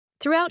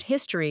Throughout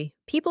history,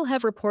 people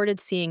have reported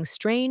seeing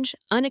strange,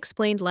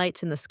 unexplained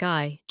lights in the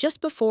sky just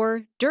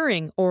before,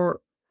 during, or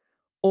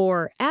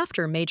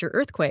after major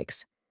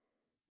earthquakes.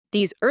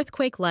 These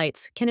earthquake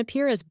lights can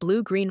appear as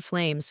blue-green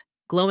flames,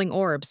 glowing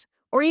orbs,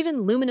 or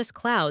even luminous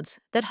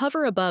clouds that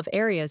hover above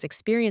areas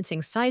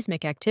experiencing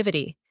seismic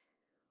activity.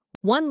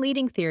 One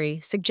leading theory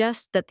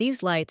suggests that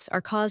these lights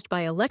are caused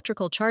by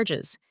electrical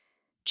charges,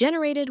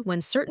 generated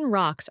when certain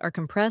rocks are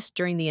compressed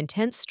during the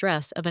intense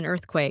stress of an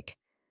earthquake.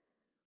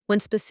 When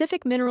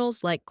specific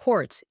minerals like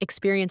quartz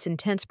experience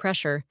intense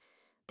pressure,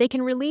 they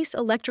can release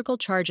electrical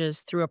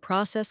charges through a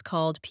process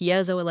called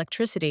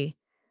piezoelectricity.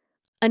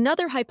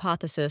 Another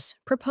hypothesis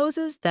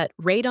proposes that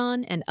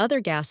radon and other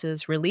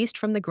gases released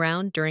from the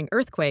ground during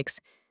earthquakes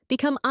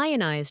become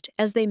ionized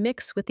as they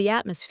mix with the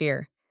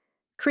atmosphere,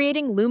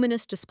 creating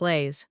luminous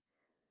displays.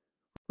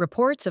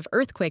 Reports of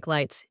earthquake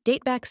lights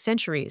date back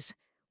centuries,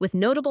 with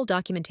notable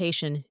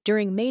documentation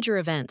during major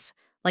events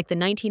like the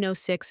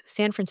 1906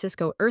 San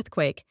Francisco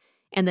earthquake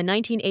and the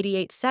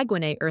 1988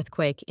 Saguenay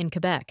earthquake in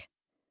Quebec.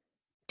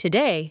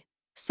 Today,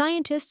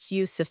 scientists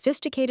use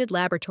sophisticated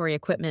laboratory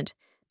equipment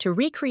to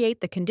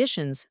recreate the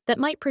conditions that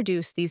might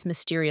produce these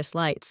mysterious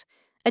lights,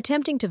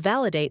 attempting to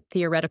validate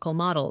theoretical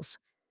models.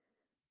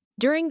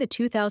 During the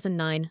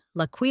 2009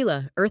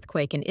 L'Aquila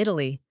earthquake in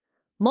Italy,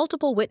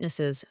 multiple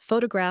witnesses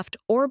photographed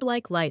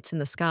orb-like lights in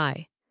the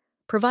sky,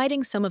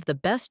 providing some of the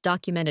best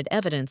documented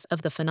evidence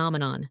of the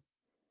phenomenon.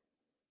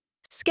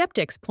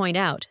 Skeptics point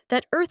out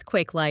that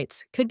earthquake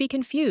lights could be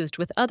confused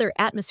with other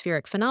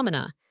atmospheric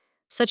phenomena,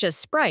 such as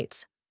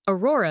sprites,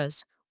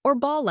 auroras, or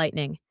ball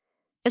lightning,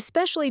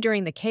 especially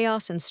during the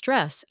chaos and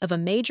stress of a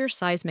major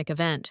seismic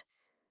event.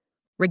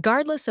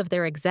 Regardless of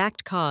their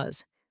exact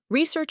cause,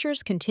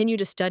 researchers continue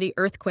to study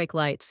earthquake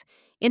lights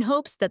in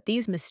hopes that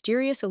these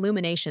mysterious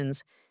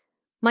illuminations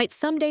might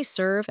someday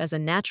serve as a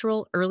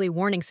natural early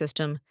warning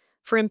system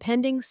for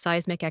impending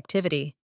seismic activity.